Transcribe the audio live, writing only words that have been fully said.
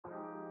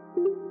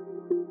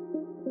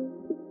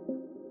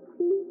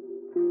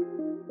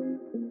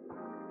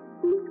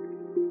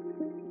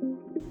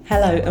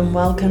Hello and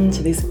welcome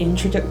to this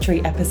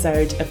introductory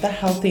episode of the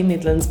Healthy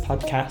Midlands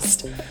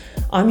podcast.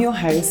 I'm your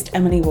host,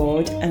 Emily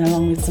Ward, and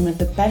along with some of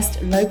the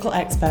best local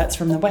experts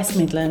from the West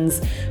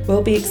Midlands,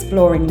 we'll be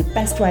exploring the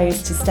best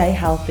ways to stay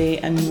healthy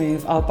and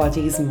move our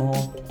bodies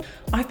more.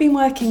 I've been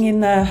working in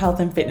the health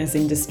and fitness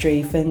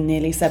industry for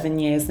nearly 7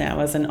 years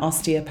now as an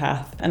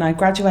osteopath, and I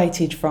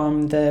graduated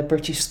from the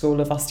British School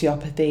of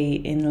Osteopathy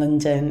in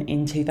London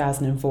in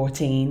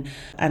 2014,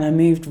 and I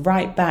moved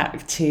right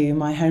back to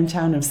my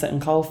hometown of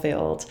Sutton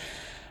Coldfield.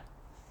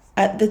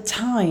 At the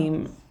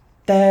time,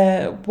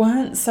 there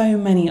weren't so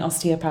many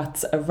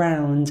osteopaths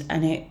around,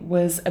 and it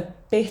was a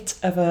bit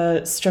of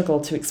a struggle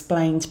to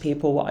explain to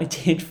people what I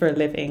did for a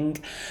living.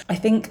 I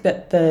think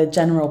that the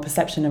general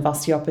perception of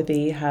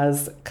osteopathy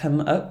has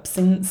come up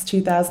since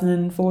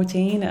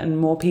 2014, and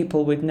more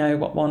people would know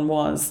what one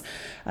was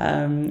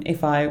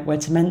if I were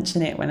to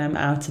mention it when I'm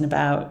out and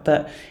about.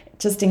 But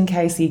just in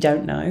case you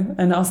don't know,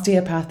 an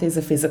osteopath is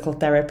a physical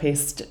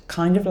therapist,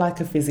 kind of like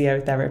a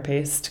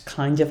physiotherapist,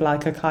 kind of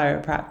like a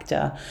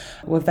chiropractor.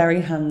 We're very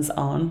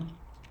hands-on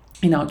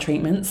in our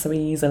treatments, so we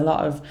use a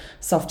lot of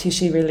soft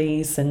tissue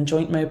release and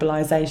joint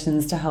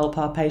mobilizations to help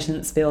our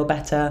patients feel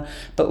better,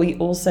 but we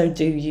also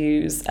do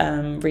use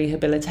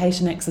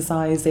rehabilitation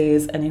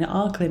exercises, and in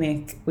our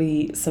clinic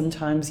we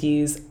sometimes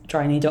use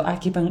dry needle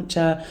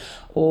acupuncture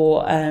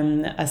or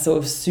a sort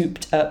of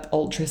souped up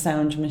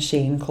ultrasound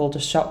machine called a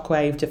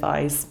shockwave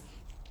device.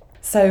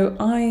 So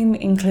I'm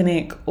in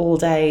clinic all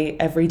day,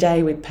 every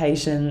day with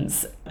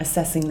patients,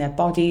 assessing their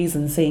bodies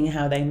and seeing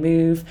how they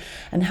move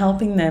and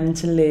helping them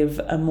to live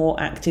a more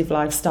active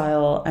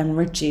lifestyle and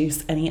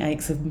reduce any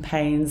aches and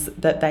pains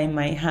that they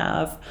may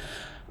have.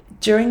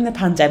 During the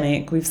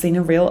pandemic, we've seen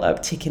a real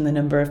uptick in the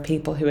number of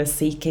people who are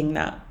seeking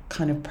that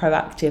kind of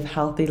proactive,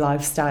 healthy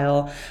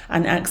lifestyle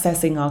and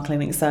accessing our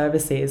clinic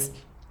services.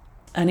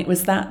 And it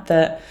was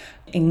that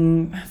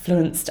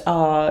influenced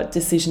our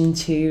decision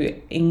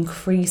to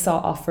increase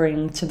our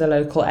offering to the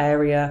local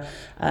area.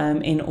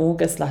 In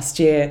August last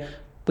year,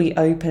 we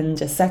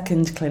opened a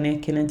second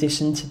clinic in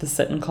addition to the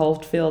Sutton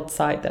Coldfield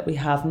site that we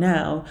have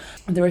now,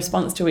 the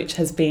response to which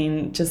has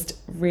been just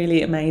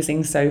really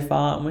amazing so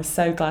far, and we're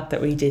so glad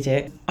that we did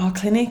it. Our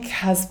clinic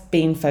has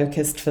been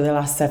focused for the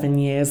last 7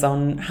 years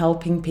on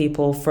helping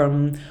people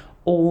from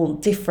all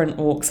different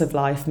walks of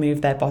life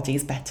move their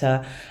bodies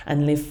better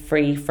and live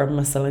free from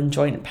muscle and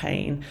joint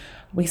pain.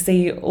 We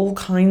see all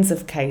kinds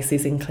of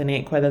cases in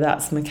clinic, whether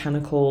that's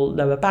mechanical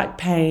lower back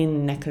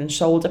pain, neck and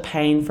shoulder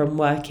pain from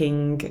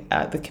working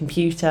at the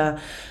computer,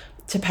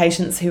 to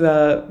patients who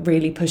are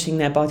really pushing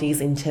their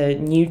bodies into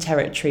new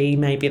territory.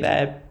 Maybe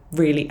they're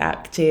really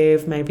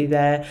active, maybe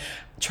they're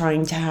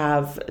trying to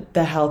have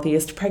the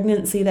healthiest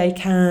pregnancy they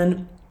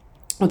can,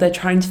 or they're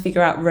trying to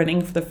figure out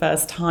running for the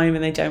first time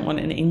and they don't want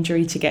an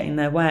injury to get in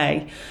their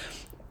way.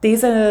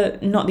 These are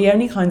not the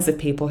only kinds of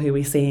people who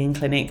we see in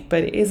clinic,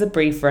 but it is a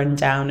brief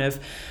rundown of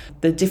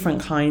the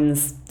different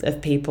kinds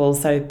of people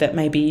so that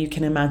maybe you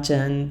can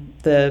imagine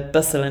the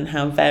bustle and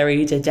how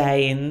varied a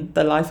day in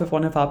the life of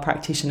one of our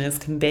practitioners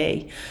can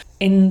be.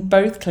 In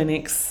both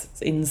clinics,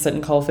 in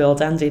Sutton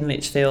Coldfield and in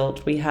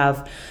Lichfield, we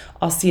have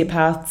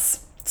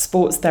osteopaths,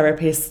 sports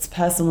therapists,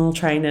 personal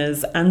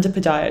trainers, and a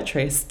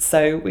podiatrist.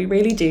 So we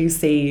really do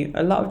see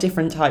a lot of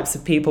different types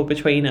of people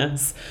between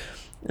us.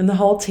 And the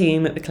whole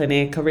team at the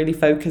clinic are really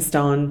focused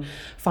on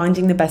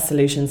finding the best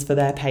solutions for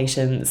their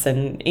patients.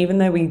 And even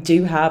though we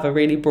do have a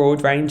really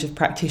broad range of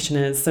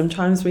practitioners,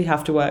 sometimes we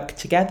have to work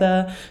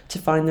together to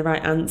find the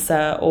right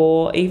answer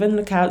or even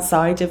look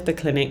outside of the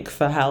clinic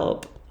for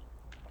help.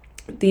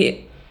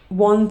 The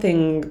one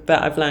thing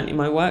that I've learned in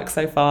my work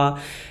so far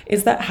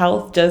is that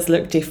health does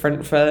look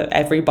different for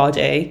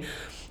everybody.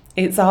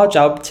 It's our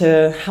job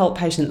to help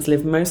patients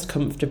live most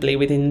comfortably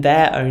within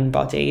their own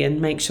body and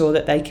make sure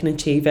that they can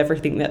achieve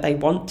everything that they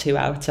want to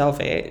out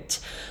of it.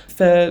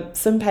 For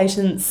some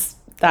patients,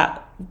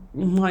 that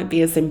might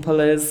be as simple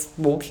as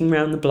walking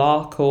around the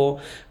block or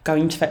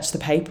going to fetch the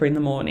paper in the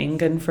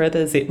morning, and for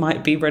others it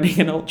might be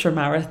running an ultra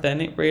marathon.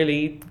 It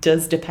really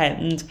does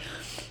depend.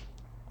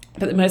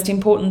 But the most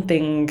important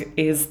thing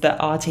is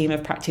that our team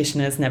of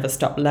practitioners never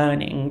stop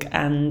learning,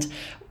 and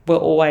we'll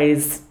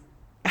always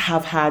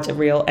have had a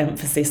real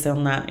emphasis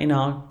on that in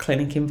our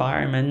clinic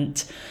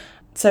environment.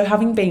 So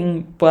having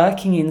been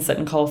working in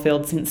Sutton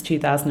Coldfield since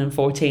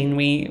 2014,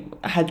 we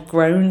had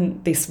grown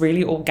this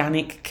really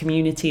organic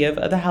community of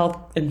other health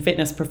and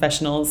fitness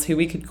professionals who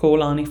we could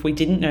call on if we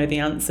didn't know the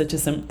answer to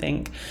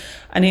something.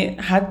 And it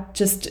had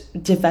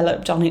just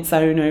developed on its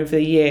own over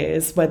the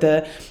years,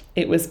 whether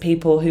it was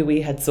people who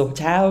we had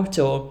sought out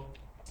or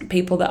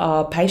people that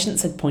our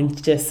patients had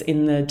pointed us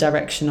in the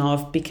direction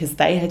of because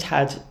they had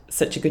had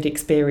such a good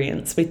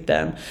experience with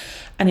them.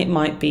 And it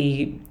might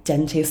be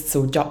dentists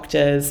or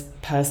doctors,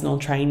 personal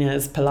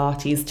trainers,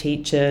 Pilates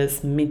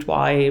teachers,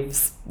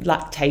 midwives,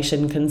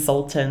 lactation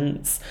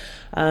consultants,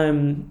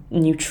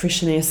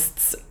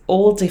 nutritionists,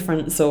 all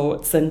different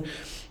sorts. And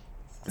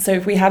So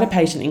if we had a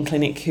patient in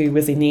clinic who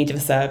was in need of a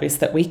service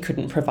that we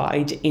couldn't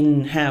provide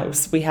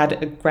in-house, we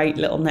had a great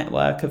little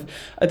network of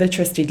other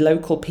trusted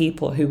local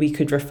people who we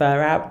could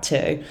refer out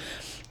to.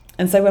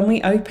 And so when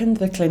we opened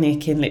the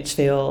clinic in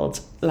Lichfield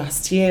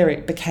last year,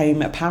 it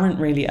became apparent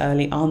really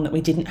early on that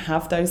we didn't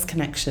have those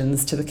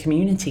connections to the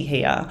community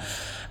here.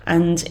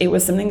 And it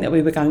was something that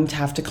we were going to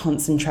have to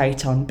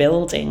concentrate on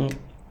building.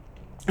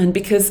 And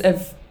because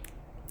of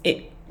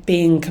it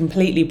being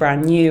completely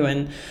brand new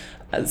and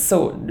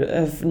sort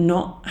of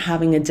not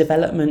having a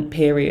development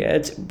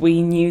period,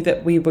 we knew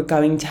that we were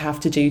going to have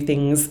to do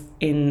things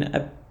in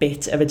a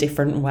bit of a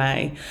different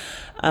way.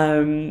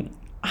 I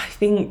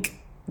think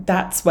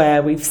that's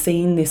where we've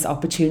seen this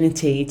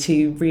opportunity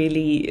to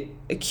really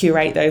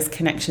curate those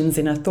connections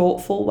in a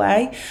thoughtful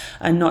way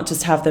and not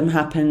just have them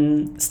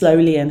happen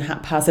slowly and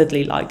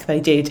haphazardly like they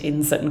did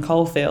in Sutton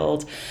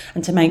Coldfield,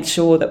 and to make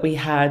sure that we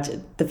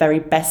had the very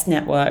best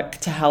network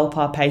to help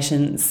our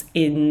patients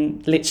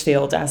in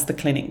Lichfield as the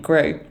clinic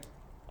grew.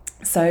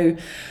 So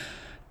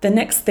the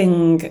next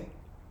thing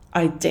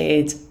I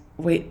did,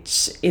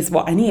 which is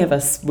what any of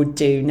us would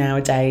do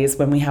nowadays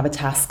when we have a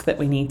task that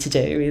we need to do,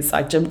 is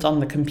I jumped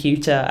on the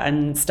computer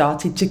and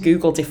started to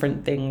Google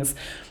different things.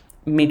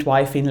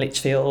 Midwife in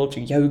Lichfield,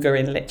 yoga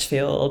in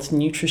Lichfield,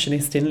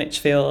 nutritionist in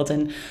Lichfield,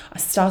 and I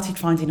started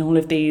finding all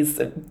of these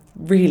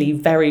really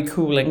very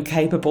cool and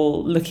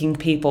capable looking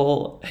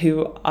people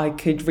who I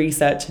could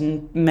research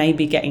and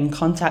maybe get in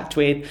contact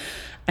with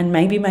and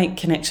maybe make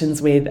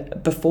connections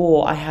with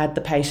before I had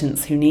the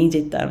patients who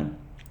needed them.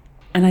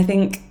 And I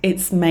think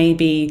it's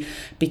maybe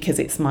because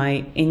it's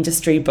my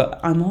industry, but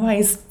I'm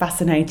always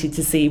fascinated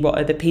to see what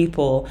other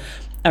people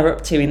are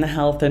up to in the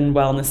health and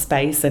wellness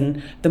space.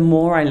 And the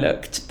more I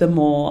looked, the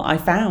more I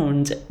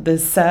found. The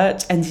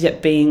search ended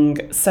up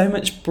being so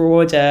much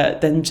broader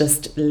than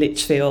just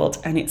Lichfield,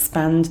 and it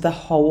spanned the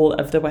whole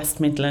of the West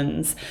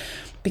Midlands.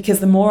 Because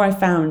the more I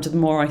found, the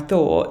more I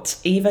thought,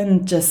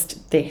 even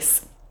just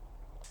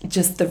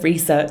the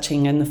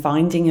researching and the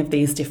finding of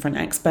these different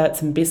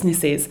experts and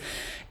businesses,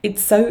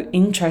 it's so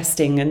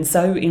interesting and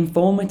so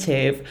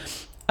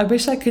informative. I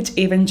wish I could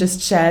even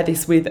just share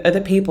this with other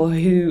people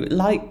who,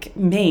 like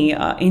me,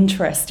 are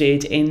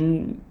interested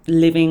in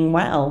living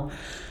well.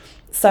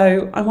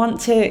 So I want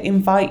to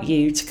invite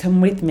you to come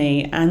with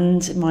me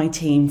and my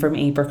team from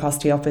Ebrook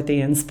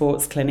Osteopathy and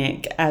Sports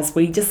Clinic as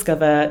we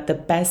discover the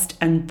best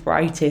and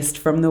brightest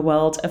from the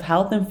world of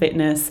health and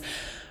fitness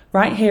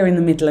right here in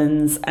the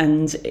Midlands,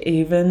 and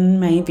even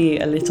maybe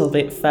a little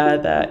bit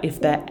further if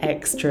they're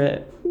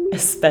extra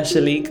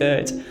especially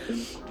good.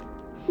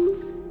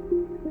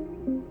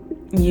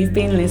 You've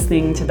been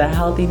listening to the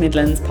Healthy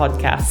Midlands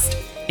podcast.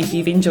 If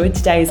you've enjoyed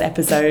today's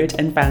episode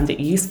and found it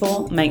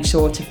useful, make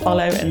sure to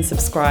follow and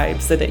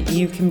subscribe so that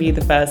you can be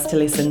the first to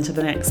listen to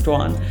the next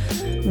one.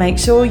 Make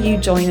sure you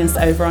join us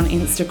over on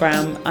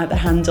Instagram at the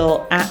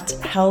handle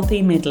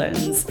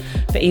 @HealthyMidlands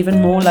for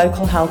even more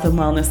local health and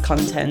wellness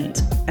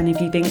content. And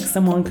if you think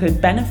someone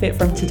could benefit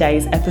from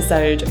today's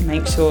episode,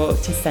 make sure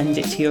to send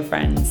it to your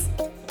friends.